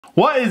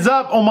What is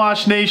up,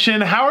 Omash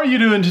Nation? How are you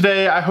doing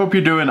today? I hope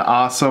you're doing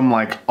awesome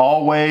like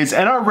always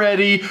and are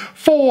ready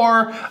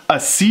for a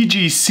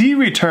CGC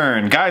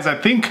return. Guys, I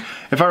think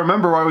if I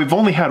remember right, we've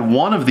only had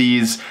one of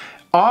these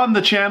on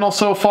the channel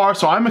so far,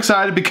 so I'm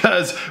excited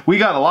because we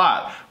got a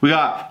lot. We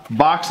got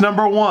box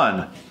number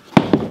 1,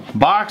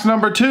 box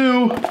number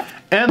 2,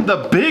 and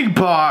the big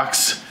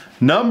box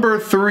number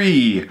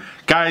 3.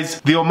 Guys,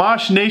 the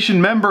Omash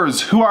Nation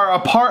members who are a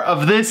part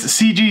of this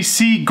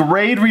CGC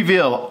grade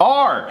reveal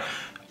are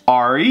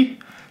Ari,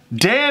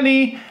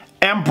 Danny,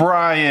 and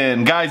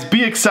Brian. Guys,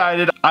 be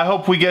excited. I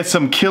hope we get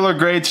some killer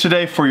grades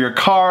today for your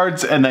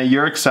cards and that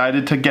you're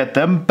excited to get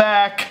them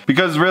back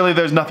because really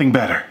there's nothing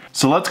better.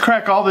 So let's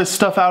crack all this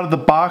stuff out of the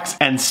box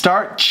and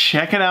start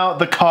checking out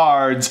the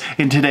cards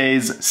in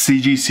today's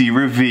CGC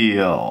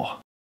reveal.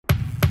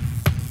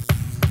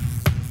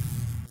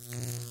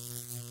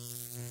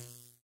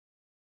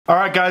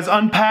 Alright guys,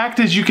 unpacked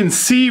as you can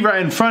see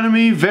right in front of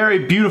me. Very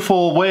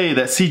beautiful way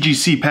that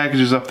CGC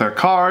packages up their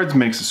cards,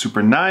 makes it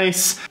super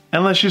nice.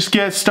 And let's just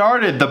get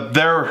started.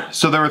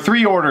 So there were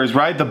 3 orders,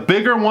 right? The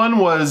bigger one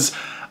was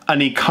an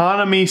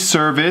economy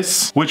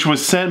service, which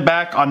was sent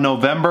back on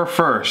November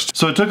 1st.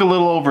 So it took a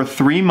little over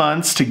 3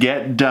 months to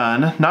get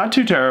done. Not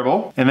too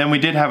terrible. And then we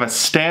did have a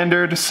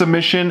standard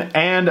submission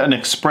and an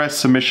express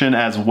submission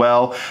as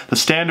well. The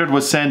standard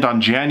was sent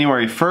on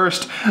January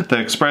 1st. The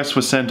express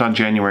was sent on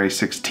January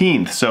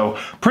 16th. So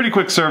pretty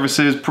quick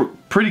services,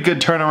 pretty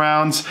good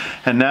turnarounds.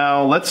 And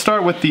now let's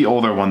start with the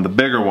older one, the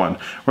bigger one.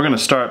 We're gonna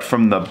start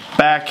from the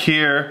back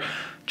here.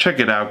 Check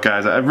it out,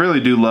 guys. I really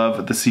do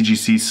love the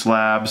CGC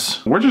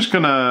slabs. We're just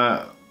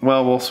gonna,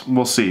 well,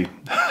 we'll see.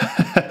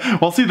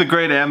 We'll see the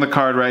grade and the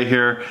card right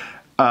here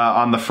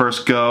on the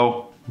first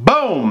go.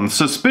 Boom!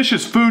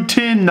 Suspicious Food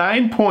Tin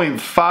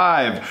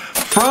 9.5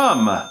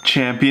 from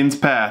Champion's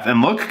Path.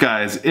 And look,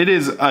 guys, it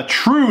is a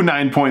true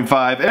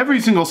 9.5.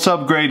 Every single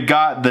subgrade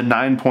got the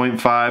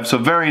 9.5, so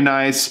very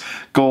nice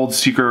gold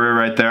secret rare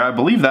right there. I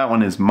believe that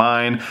one is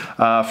mine.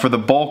 For the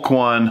bulk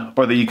one,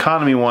 or the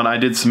economy one, I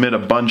did submit a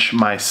bunch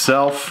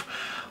myself.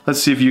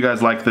 Let's see if you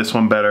guys like this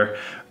one better.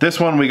 This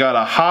one we got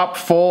a Hop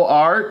full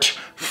art.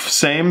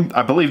 Same,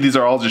 I believe these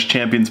are all just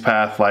Champion's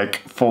Path, like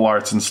full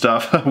arts and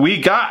stuff.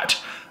 We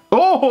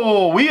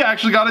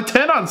actually got a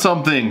 10 on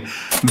something.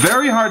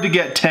 Very hard to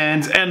get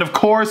 10s, and of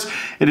course,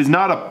 it is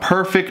not a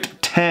perfect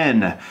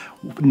 10.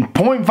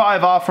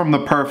 0.5 off from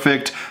the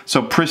perfect,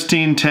 so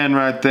pristine 10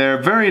 right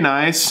there. Very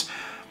nice.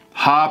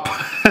 Hop,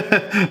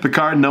 the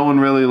card no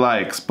one really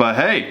likes, but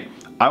hey,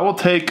 I will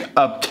take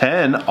a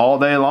 10 all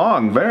day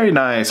long. Very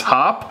nice.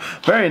 Hop,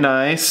 very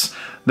nice.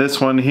 This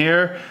one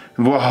here,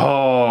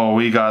 whoa,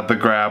 we got the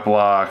Grap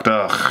Locked.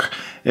 Ugh.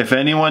 If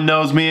anyone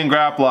knows me and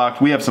Grap Locked,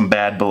 we have some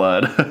bad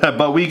blood.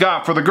 But we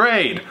got for the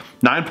grade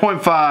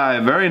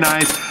 9.5, very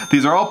nice.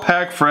 These are all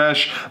pack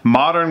fresh,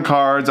 modern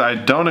cards. I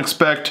don't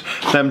expect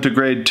them to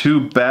grade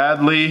too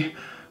badly.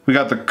 We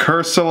got the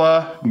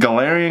Cursula,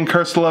 Galarian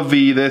Cursula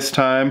V this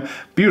time.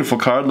 Beautiful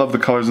card, love the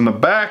colors in the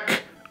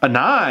back. A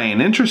 9,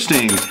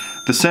 interesting.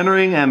 The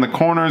centering and the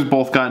corners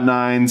both got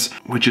 9s,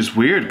 which is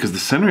weird because the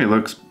centering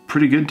looks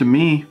pretty good to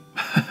me.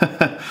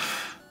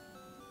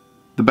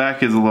 The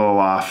back is a little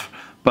off.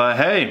 But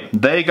hey,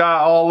 they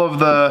got all of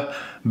the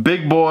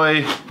big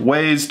boy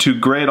ways to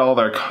grade all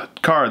their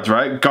cards,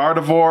 right?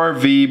 Gardevoir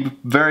V,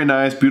 very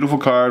nice, beautiful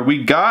card.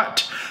 We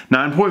got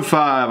 9.5.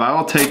 I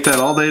will take that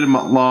all day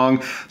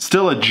long.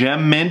 Still a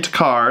gem mint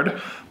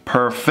card.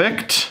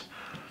 Perfect.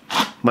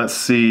 Let's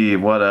see,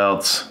 what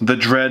else? The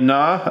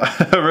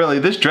Dreadnought. Really,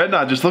 this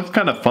Dreadnought just looks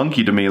kind of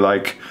funky to me.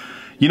 Like,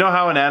 you know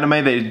how in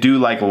anime they do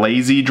like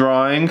lazy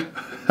drawing?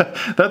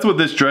 That's what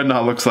this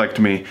Dreadnought looks like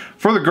to me.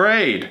 For the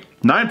grade,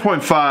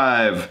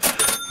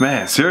 9.5.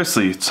 Man,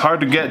 seriously, it's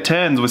hard to get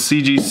 10s with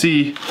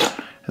CGC.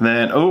 And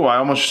then, oh, I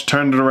almost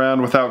turned it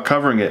around without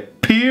covering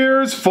it.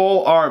 Piers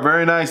full art,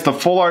 very nice. The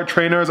full art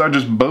trainers are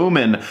just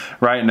booming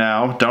right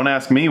now. Don't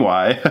ask me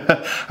why.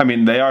 I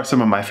mean, they are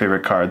some of my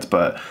favorite cards,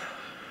 but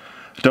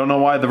don't know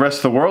why the rest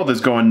of the world is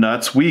going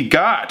nuts. We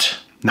got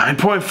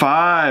 9.5.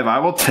 I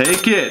will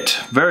take it.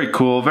 Very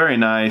cool, very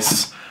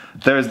nice.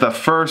 There's the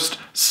first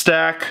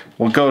stack.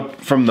 We'll go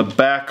from the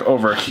back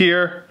over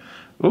here.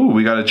 Ooh,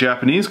 we got a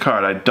Japanese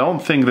card. I don't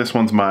think this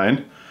one's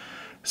mine.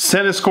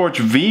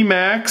 Centiskorch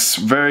VMAX,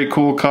 very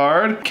cool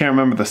card. Can't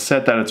remember the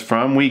set that it's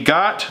from. We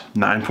got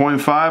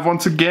 9.5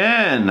 once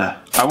again.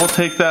 I will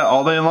take that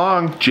all day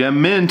long.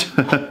 Gem Mint.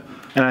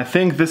 And I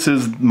think this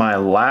is my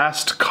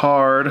last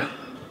card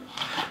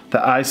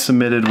that I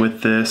submitted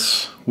with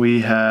this.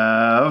 We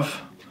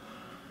have...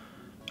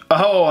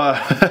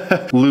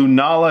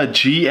 Lunala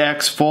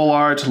GX full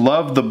art.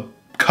 Love the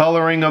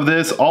coloring of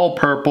this, all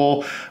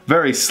purple,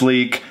 very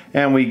sleek.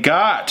 And we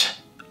got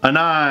a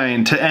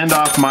 9 to end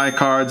off my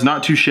cards,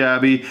 not too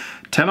shabby.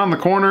 10 on the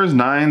corners,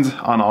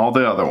 9s on all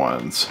the other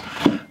ones.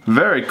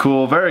 Very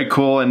cool, very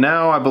cool. And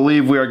now I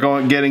believe we are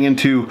getting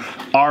into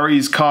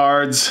Ari's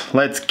cards.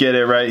 Let's get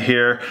it right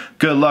here.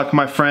 Good luck,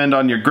 my friend,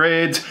 on your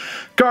grades.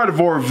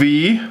 Gardevoir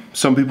V.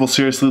 Some people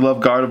seriously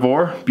love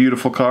Gardevoir.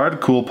 Beautiful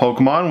card, cool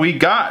Pokemon. We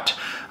got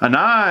a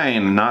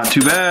 9. Not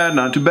too bad,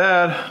 not too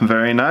bad.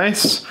 Very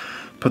nice.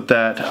 Put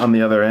that on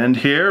the other end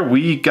here.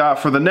 We got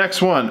for the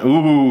next one,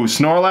 ooh,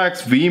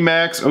 Snorlax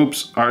VMAX.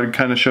 Oops, already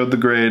kind of showed the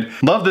grade.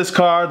 Love this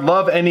card,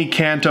 love any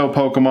Kanto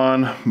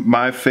Pokemon,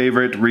 my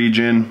favorite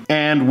region.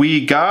 And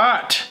we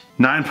got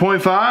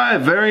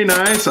 9.5, very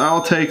nice,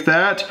 I'll take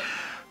that.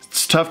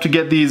 It's tough to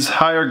get these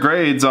higher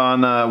grades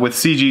on with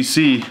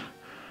CGC,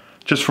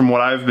 just from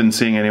what I've been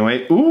seeing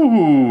anyway.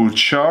 Ooh,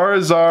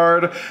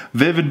 Charizard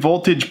Vivid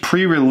Voltage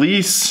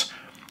pre-release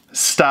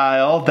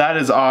style. That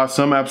is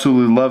awesome.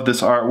 Absolutely love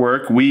this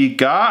artwork. We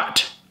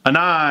got a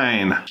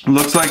 9.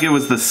 Looks like it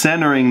was the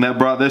centering that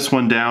brought this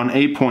one down,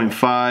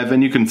 8.5,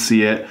 and you can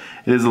see it.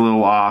 It is a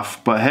little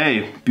off, but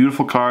hey,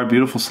 beautiful card,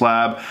 beautiful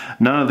slab.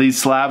 None of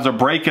these slabs are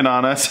breaking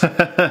on us,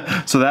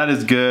 so that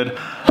is good.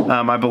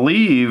 I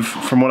believe,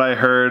 from what I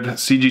heard,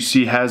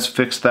 CGC has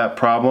fixed that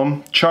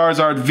problem.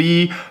 Charizard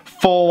V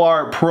Full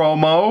Art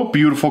Promo,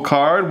 beautiful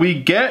card.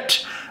 We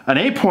get an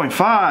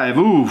 8.5.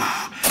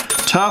 Oof.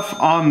 Tough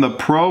on the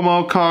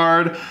promo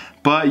card,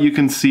 but you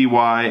can see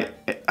why.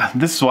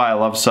 This is why I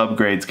love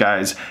subgrades,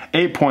 guys.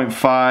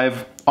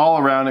 8.5 all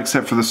around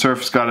except for the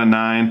surface got a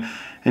 9.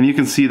 And you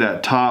can see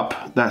that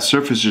that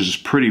surface is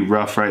just pretty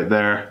rough right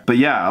there. But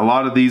yeah, a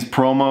lot of these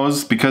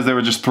promos, because they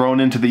were just thrown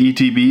into the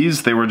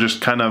ETBs, they were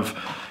just kind of,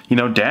 you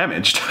know,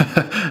 damaged.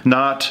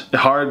 Not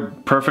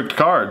hard, perfect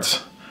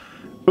cards.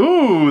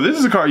 Ooh, this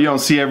is a card you don't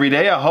see every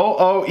day. A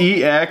Ho-Oh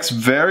EX,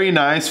 very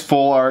nice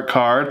full art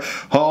card.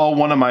 Ho-Oh,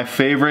 one of my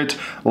favorite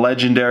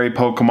legendary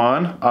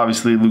Pokemon.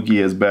 Obviously,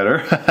 Lugia is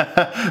better.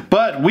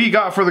 But we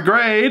got for the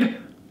grade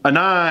a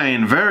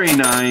 9, very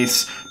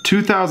nice.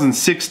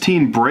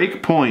 2016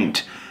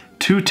 Breakpoint,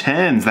 2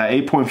 10s. That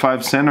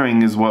 8.5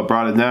 centering is what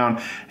brought it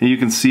down. And you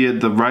can see it,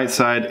 the right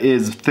side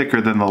is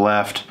thicker than the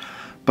left.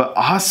 But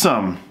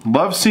awesome.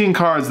 Love seeing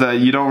cards that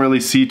you don't really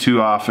see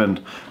too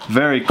often.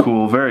 Very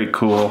cool, very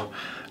cool.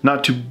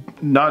 Not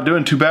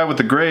doing too bad with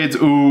the grades.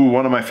 Ooh,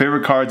 one of my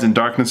favorite cards in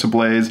Darkness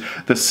Ablaze,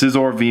 the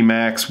Scizor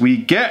VMAX. We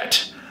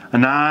get a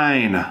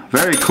 9.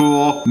 Very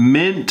cool.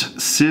 Mint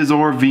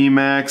Scizor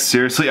VMAX.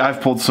 Seriously, I've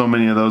pulled so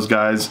many of those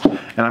guys,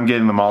 and I'm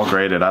getting them all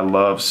graded. I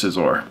love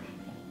Scizor.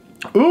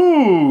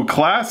 Ooh,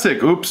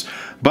 classic. Oops.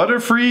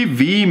 Butterfree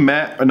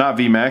VMAX, not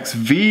VMAX,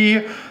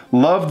 V.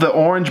 Love the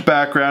orange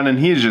background, and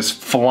he's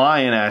just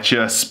flying at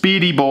you.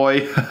 Speedy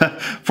boy.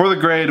 For the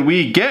grade,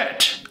 we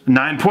get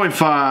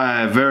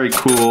 9.5. Very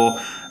cool.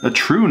 A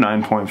true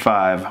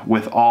 9.5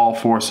 with all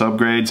 4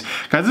 subgrades.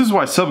 Guys, this is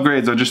why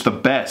subgrades are just the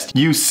best.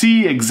 You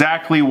see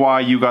exactly why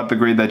you got the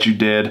grade that you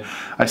did.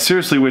 I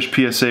seriously wish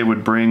PSA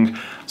would bring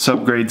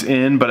subgrades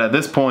in, but at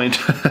this point,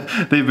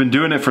 they've been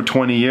doing it for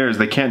 20 years.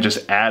 They can't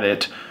just add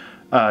it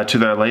to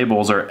their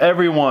labels, or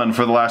everyone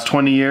for the last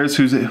 20 years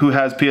who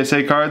has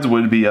PSA cards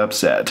would be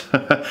upset.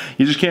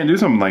 You just can't do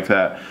something like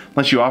that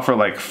unless you offer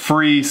like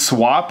free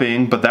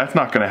swapping, but that's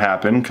not going to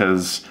happen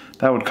because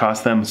that would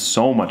cost them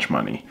so much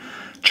money.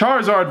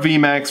 Charizard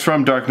VMAX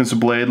from Darkness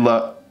Ablaze.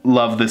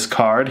 Love this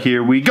card.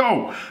 Here we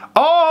go.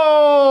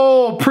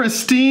 Oh,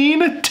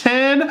 pristine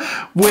 10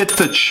 with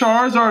the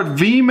Charizard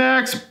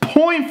VMAX,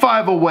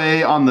 0.5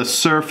 away on the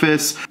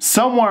surface.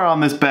 Somewhere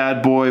on this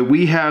bad boy,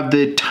 we have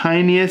the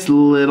tiniest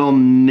little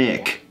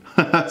nick.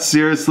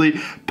 Seriously,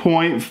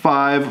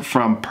 0.5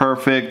 from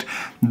perfect.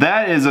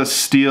 That is a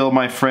steal,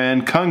 my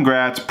friend.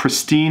 Congrats,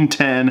 pristine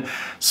 10.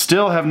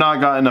 Still have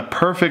not gotten a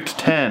perfect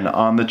 10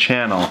 on the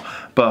channel,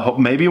 but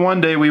maybe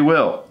one day we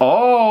will.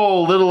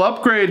 Oh, little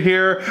upgrade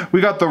here.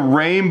 We got the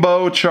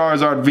Rainbow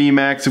Charizard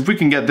VMAX. If we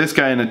can get this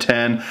guy in a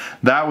 10,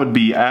 that would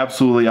be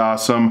absolutely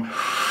awesome.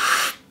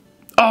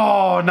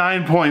 Oh,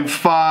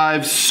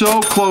 9.5,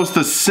 so close.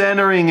 The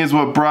centering is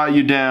what brought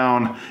you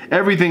down.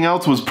 Everything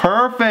else was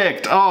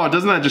perfect. Oh,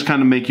 doesn't that just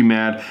kind of make you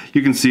mad?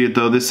 You can see it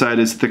though, this side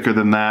is thicker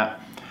than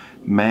that.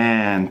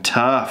 Man,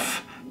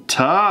 tough,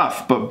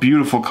 but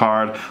beautiful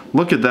card.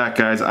 Look at that,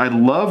 guys. I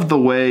love the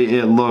way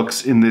it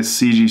looks in this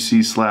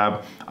CGC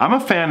slab. I'm a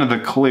fan of the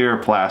clear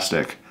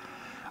plastic.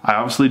 I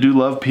obviously do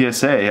love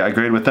PSA. I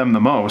grade with them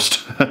the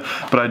most,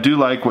 but I do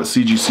like what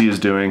CGC is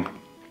doing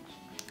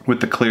with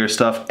the clear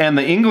stuff. And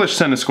the English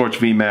Centiskorch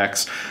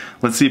VMAX.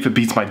 Let's see if it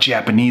beats my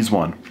Japanese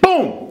one.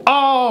 Boom!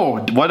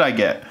 Oh, what'd I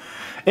get?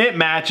 It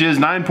matches,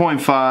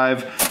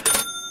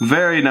 9.5.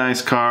 Very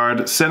nice card.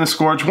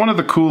 Centiskorch, one of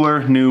the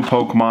cooler new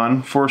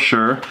Pokemon, for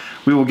sure.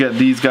 We will get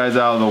these guys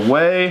out of the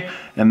way.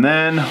 And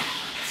then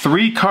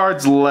 3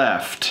 cards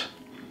left.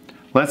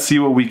 Let's see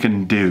what we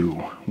can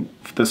do.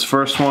 This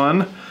first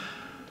one,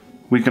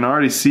 we can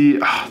already see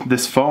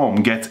this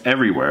foam gets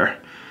everywhere.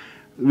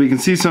 We can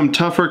see some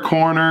tougher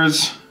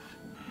corners.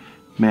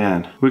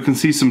 Man, we can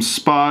see some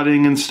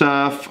spotting and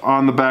stuff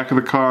on the back of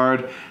the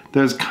card.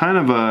 There's kind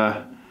of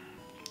a,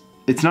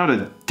 it's not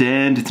a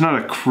dent, it's not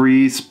a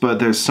crease, but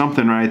there's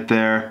something right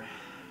there.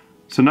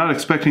 So not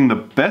expecting the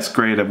best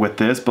grade with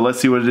this, but let's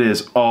see what it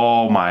is.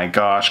 Oh my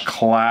gosh,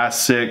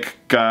 classic,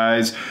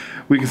 guys.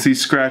 We can see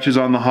scratches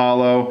on the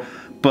hollow,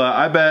 but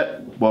I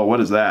bet, well, what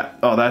is that?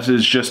 Oh, that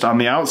is just on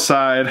the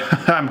outside.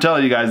 I'm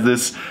telling you guys,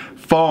 this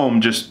foam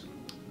just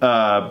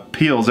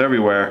peels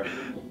everywhere.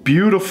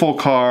 Beautiful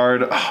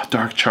card. Oh,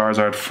 Dark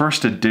Charizard,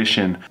 first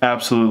edition.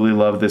 Absolutely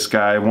love this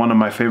guy. One of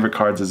my favorite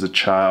cards as a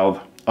child.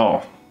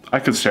 Oh, I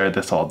could stare at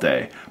this all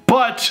day.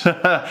 But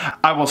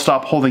I will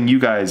stop holding you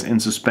guys in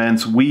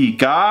suspense. We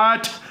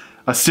got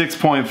a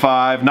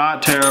 6.5.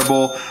 Not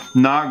terrible,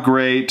 not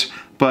great.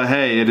 But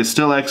hey, it is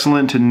still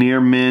excellent to near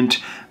mint.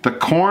 The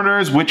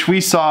corners, which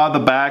we saw, the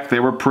back, they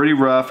were pretty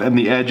rough, and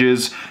the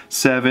edges,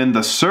 7.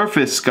 The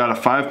surface got a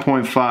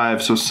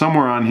 5.5, so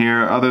somewhere on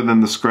here, other than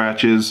the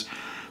scratches,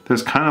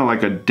 there's kind of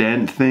like a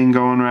dent thing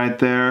going right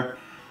there.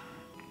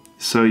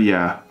 So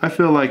yeah, I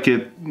feel like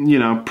it, you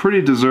know,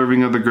 pretty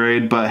deserving of the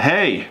grade, but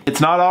hey, it's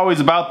not always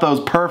about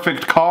those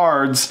perfect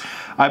cards.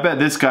 I bet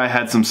this guy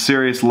had some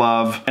serious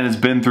love and has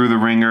been through the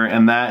ringer,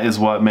 and that is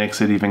what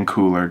makes it even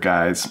cooler,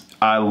 guys.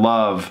 I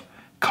love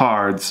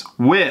cards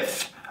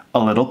with a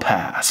little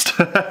past.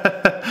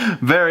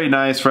 Very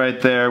nice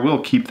right there.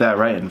 We'll keep that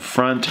right in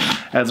front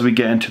as we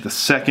get into the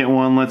second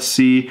one. Let's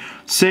see.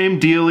 Same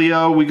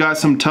dealio. We got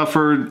some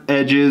tougher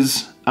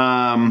edges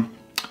right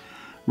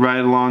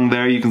along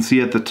there. You can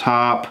see at the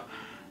top.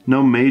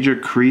 No major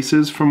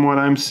creases from what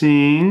I'm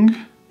seeing.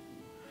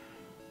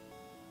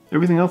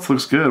 Everything else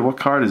looks good. What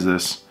card is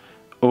this?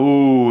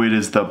 Oh, it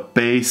is the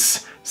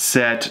base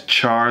set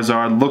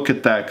Charizard. Look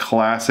at that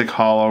classic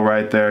holo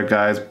right there,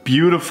 guys.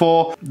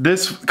 Beautiful.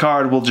 This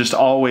card will just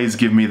always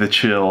give me the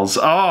chills.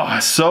 Oh,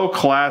 so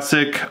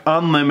classic,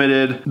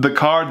 unlimited. The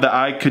card that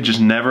I could just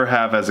never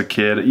have as a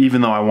kid, even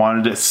though I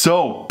wanted it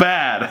so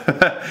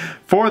bad.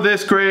 For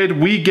this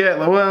grade, we get,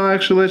 well,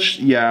 actually,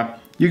 yeah,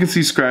 you can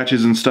see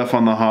scratches and stuff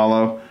on the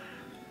holo.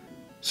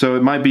 So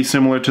it might be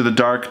similar to the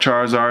Dark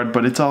Charizard,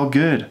 but it's all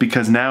good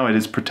because now it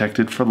is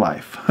protected for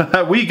life.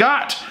 We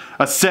got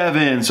a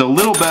 7, so a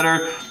little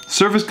better.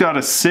 Surface got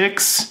a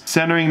 6,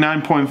 centering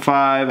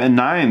 9.5,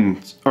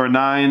 and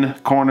 9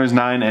 corners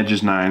 9,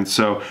 edges 9.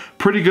 So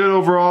pretty good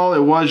overall.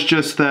 It was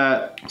just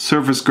that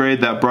surface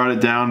grade that brought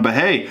it down, but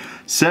hey,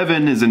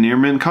 7 is a near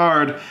mint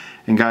card,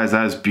 and guys,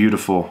 that is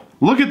beautiful.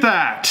 Look at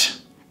that.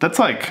 That's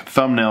like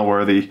thumbnail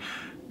worthy.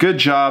 Good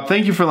job.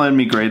 Thank you for letting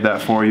me grade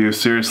that for you.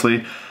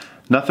 Seriously.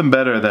 Nothing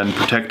better than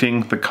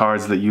protecting the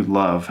cards that you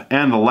love.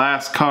 And the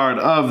last card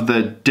of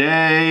the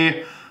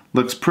day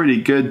looks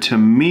pretty good to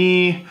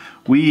me.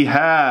 We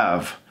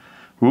have,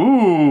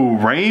 ooh,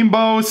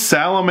 Rainbow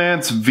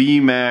Salamence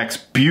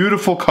VMAX.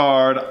 Beautiful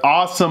card,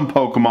 awesome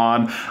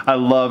Pokemon. I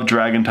love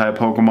Dragon type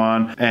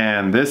Pokemon.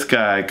 And this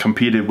guy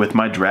competed with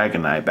my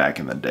Dragonite back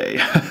in the day.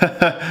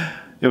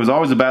 It was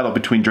always a battle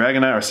between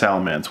Dragonite or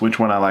Salamence, which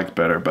one I liked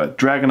better, but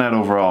Dragonite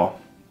overall.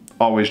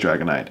 Always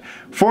Dragonite.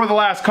 For the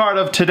last card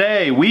of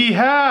today, we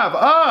have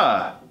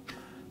a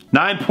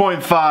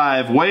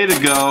 9.5. Way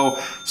to go.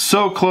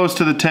 So close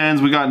to the 10s.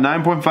 We got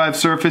 9.5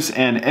 surface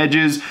and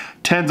edges.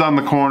 10s on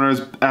the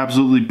corners.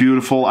 Absolutely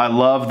beautiful. I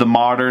love the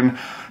modern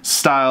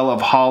style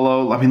of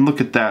holo. I mean, look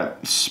at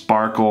that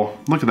sparkle.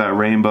 Look at that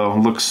rainbow.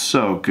 It looks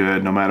so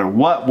good no matter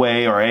what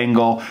way or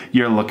angle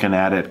you're looking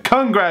at it.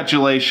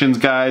 Congratulations,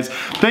 guys.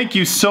 Thank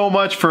you so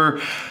much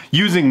for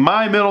using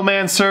my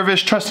middleman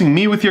service, trusting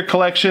me with your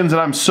collections,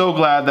 and I'm so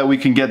glad that we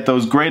can get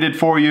those graded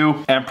for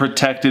you and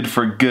protected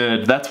for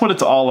good. That's what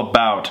it's all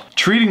about.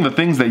 Treating the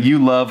things that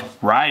you love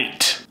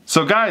right.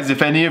 So guys,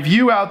 if any of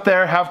you out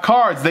there have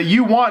cards that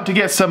you want to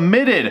get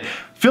submitted,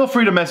 feel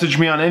free to message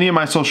me on any of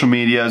my social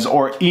medias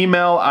or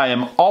email. I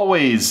am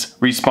always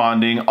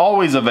responding,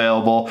 always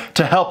available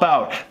to help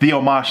out the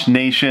Omash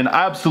Nation.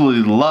 I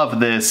absolutely love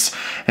this.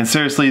 And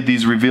seriously,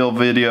 these reveal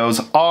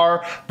videos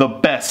are the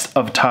best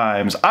of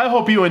times. I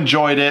hope you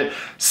enjoyed it.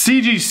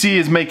 CGC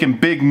is making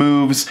big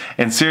moves.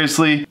 And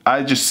seriously,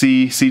 I just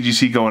see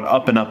CGC going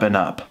up and up and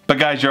up. But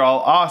guys, you're all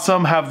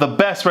awesome. Have the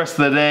best rest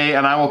of the day.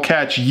 And I will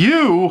catch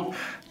you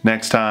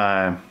next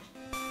time.